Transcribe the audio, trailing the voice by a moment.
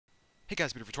Hey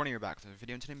guys, Beautiful20 here back with a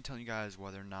video, and today I'm telling you guys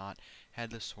whether or not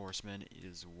Headless Horseman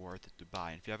is worth it to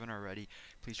buy. And if you haven't already,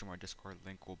 please join my Discord.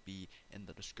 Link will be in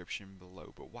the description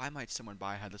below. But why might someone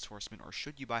buy Headless Horseman, or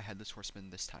should you buy Headless Horseman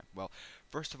this time? Well,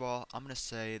 first of all, I'm going to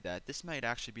say that this might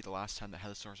actually be the last time that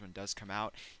Headless Horseman does come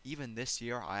out. Even this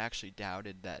year, I actually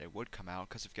doubted that it would come out,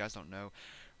 because if you guys don't know,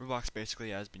 Roblox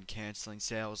basically has been canceling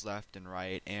sales left and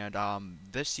right, and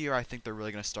this year I think they're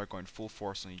really going to start going full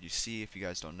force on UGC. If you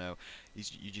guys don't know,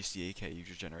 UGC, aka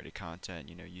user-generated content,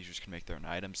 users can make their own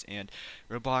items, and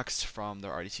Roblox from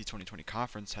their RDC 2020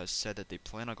 conference has said that they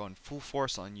plan on going full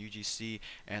force on UGC,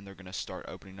 and they're going to start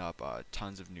opening up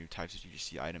tons of new types of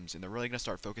UGC items, and they're really going to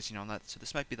start focusing on that. So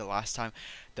this might be the last time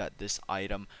that this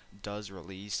item does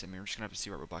release. I mean, we're just going to have to see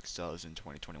what Roblox does in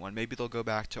 2021. Maybe they'll go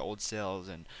back to old sales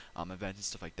and events and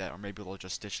stuff like that, or maybe they'll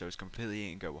just ditch those completely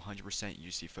and go 100%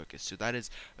 UGC focused. So that is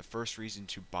the first reason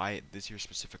to buy it this year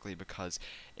specifically, because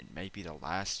it may be the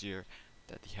last year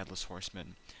that the Headless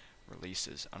Horseman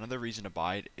releases. Another reason to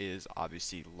buy it is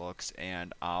obviously looks,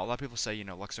 and a lot of people say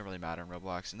looks don't really matter in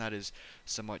Roblox, and that is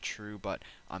somewhat true. But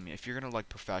I mean, if you're gonna like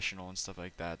professional and stuff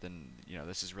like that, then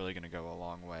this is really gonna go a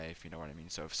long way, if you know what I mean.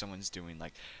 So if someone's doing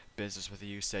like business with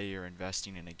you, say you're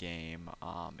investing in a game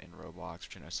in Roblox,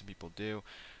 which I know some people do,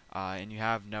 and you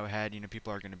have no head,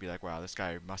 people are going to be like, wow, this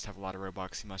guy must have a lot of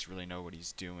Robux, he must really know what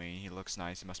he's doing, he looks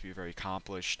nice, he must be a very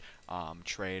accomplished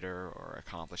trader or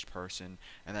accomplished person,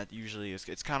 and that usually is,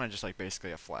 it's kind of just like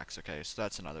basically a flex, okay, so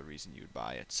that's another reason you would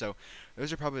buy it. So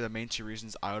those are probably the main two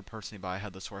reasons I would personally buy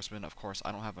Headless Horseman. Of course,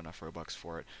 I don't have enough Robux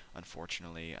for it,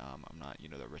 unfortunately. I'm not,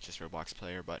 the richest Roblox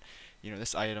player, but,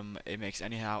 this item, it makes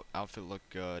any outfit look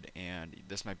good, and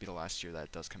this might be the last year that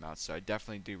it does come out, so I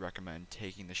definitely do recommend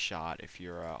taking the shot if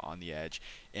you're on the edge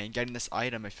and getting this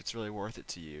item if it's really worth it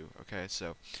to you. Okay,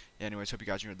 so anyways, hope you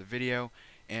guys enjoyed the video,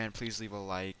 and please leave a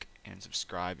like and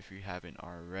subscribe if you haven't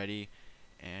already,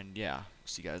 and yeah,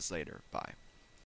 see you guys later. Bye.